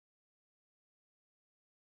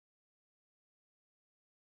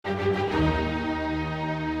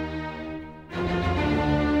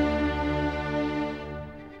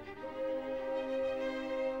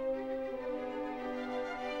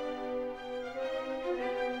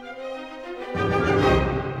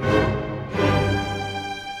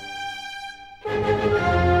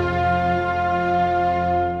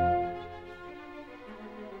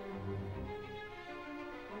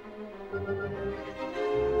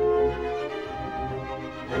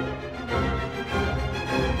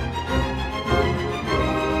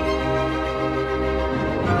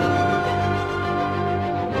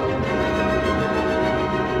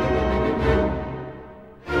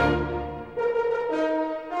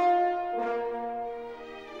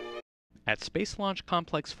At Space Launch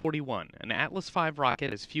Complex 41, an Atlas V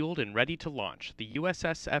rocket is fueled and ready to launch the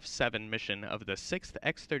USSF-7 mission of the 6th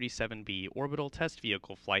X-37B orbital test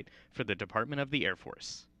vehicle flight for the Department of the Air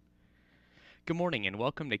Force. Good morning and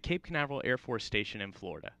welcome to Cape Canaveral Air Force Station in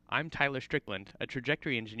Florida. I'm Tyler Strickland, a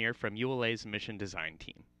trajectory engineer from ULA's mission design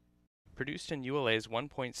team. Produced in ULA's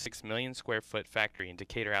 1.6 million square foot factory in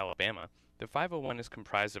Decatur, Alabama, the 501 is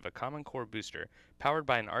comprised of a common core booster powered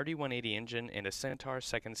by an RD-180 engine and a Centaur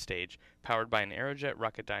second stage powered by an Aerojet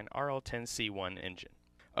Rocketdyne RL-10C1 engine.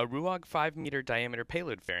 A RUAG 5-meter diameter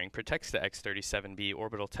payload fairing protects the X-37B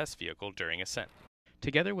orbital test vehicle during ascent.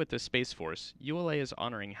 Together with the Space Force, ULA is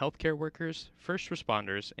honoring healthcare workers, first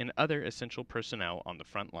responders, and other essential personnel on the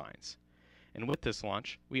front lines. And with this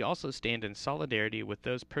launch, we also stand in solidarity with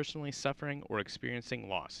those personally suffering or experiencing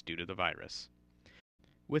loss due to the virus.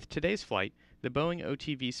 With today's flight, the Boeing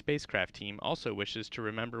OTV spacecraft team also wishes to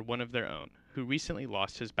remember one of their own, who recently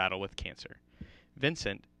lost his battle with cancer.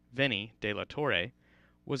 Vincent, Vinny de la Torre,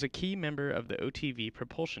 was a key member of the OTV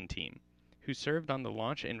propulsion team, who served on the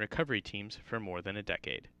launch and recovery teams for more than a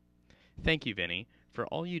decade. Thank you, Vinny, for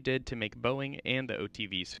all you did to make Boeing and the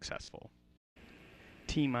OTV successful.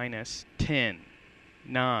 T-minus 10,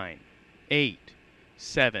 9, 8,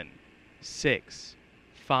 7, 6,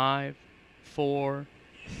 5, 4,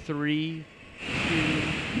 3, 2,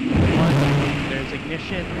 1. There's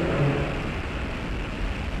ignition.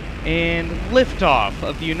 And liftoff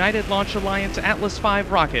of the United Launch Alliance Atlas V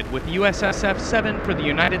rocket with USSF-7 for the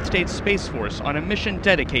United States Space Force on a mission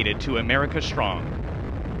dedicated to America Strong.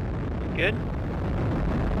 Good.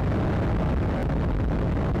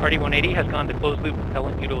 RD-180 has gone to closed-loop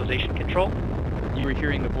propellant utilization control. You are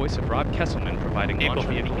hearing the voice of Rob Kesselman providing launch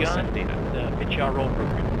vehicle ascent data. The pitch yaw roll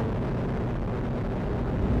program.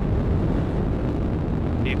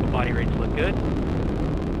 Vehicle body rates look good.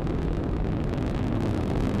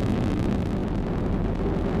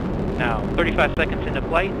 Now, 35 seconds into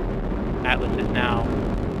flight. Atlas is now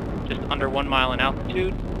just under 1 mile in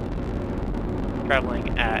altitude,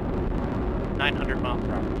 traveling at 900 miles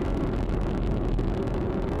per hour.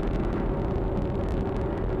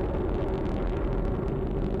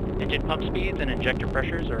 Engine pump speeds and injector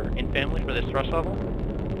pressures are in family for this thrust level.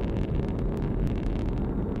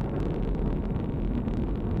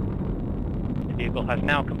 The vehicle has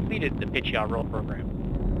now completed the pitch yaw roll program.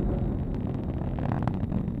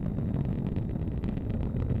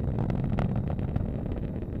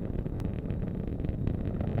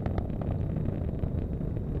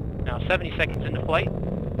 Now 70 seconds into flight.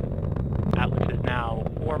 Atlas is now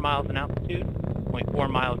 4 miles in altitude, 0.4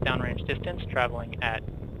 miles downrange distance, traveling at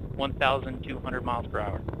 1,200 miles per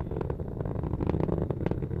hour.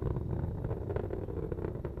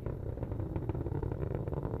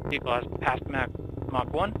 Vehicle has passed Mach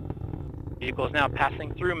 1. Vehicle is now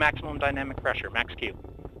passing through maximum dynamic pressure, max Q.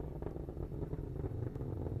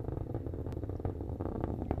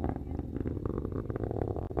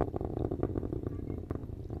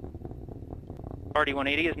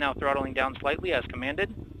 RD-180 is now throttling down slightly as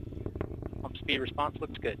commanded. Pump speed response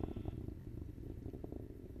looks good.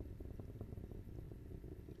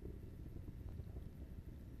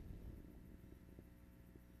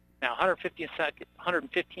 Now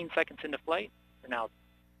 115 seconds into flight. We're now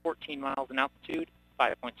 14 miles in altitude,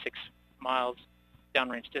 5.6 miles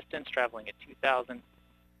downrange distance, traveling at 2,000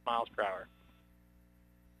 miles per hour.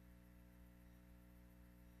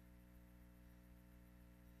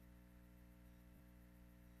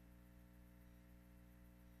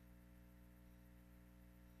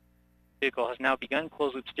 Vehicle has now begun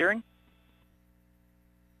closed-loop steering.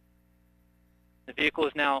 The vehicle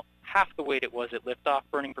is now half the weight it was at liftoff,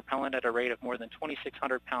 burning propellant at a rate of more than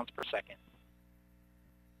 2,600 pounds per second.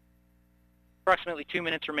 Approximately 2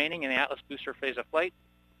 minutes remaining in the Atlas booster phase of flight.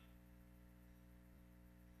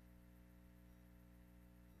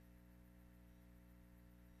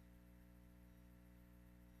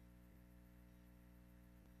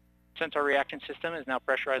 Centaur reaction system is now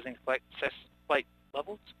pressurizing flight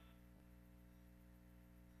levels.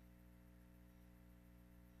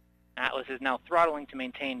 Atlas is now throttling to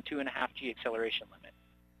maintain 2.5 G acceleration limit.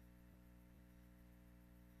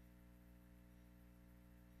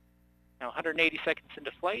 Now 180 seconds into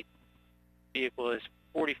flight. Vehicle is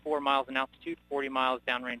 44 miles in altitude, 40 miles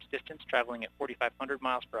downrange distance, traveling at 4,500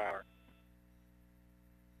 miles per hour.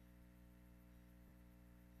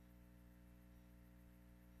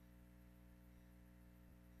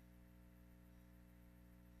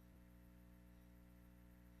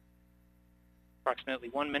 Approximately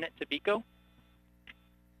 1 minute to BECO.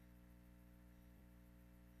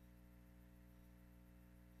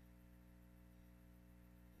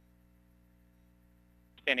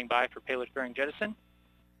 Standing by for payload fairing jettison.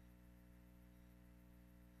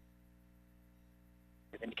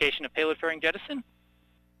 With indication of payload fairing jettison.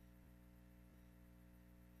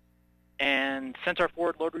 And Centaur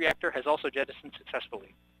forward load reactor has also jettisoned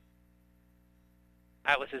successfully.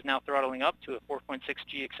 Atlas is now throttling up to a 4.6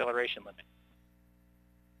 G acceleration limit.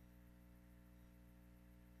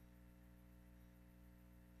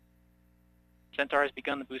 Centaur has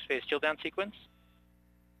begun the boost phase chill down sequence.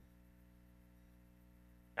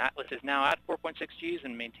 Atlas is now at 4.6 Gs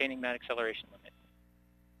and maintaining that acceleration limit.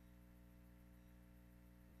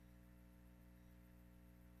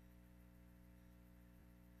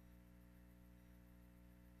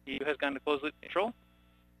 EU has gone to closed loop control.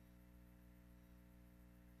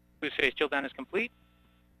 Boost phase chill down is complete.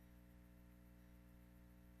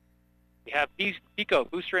 We have BECO,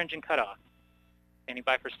 booster engine cutoff. Standing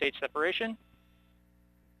by for stage separation.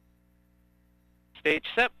 Stage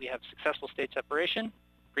set, we have successful stage separation.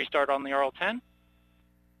 Restart on the RL-10.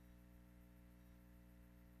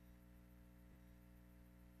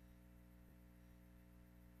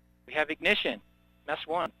 We have ignition, MES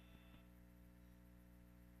 1.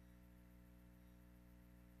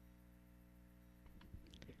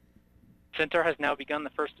 Centaur has now begun the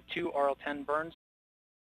first of 2 RL-10 burns.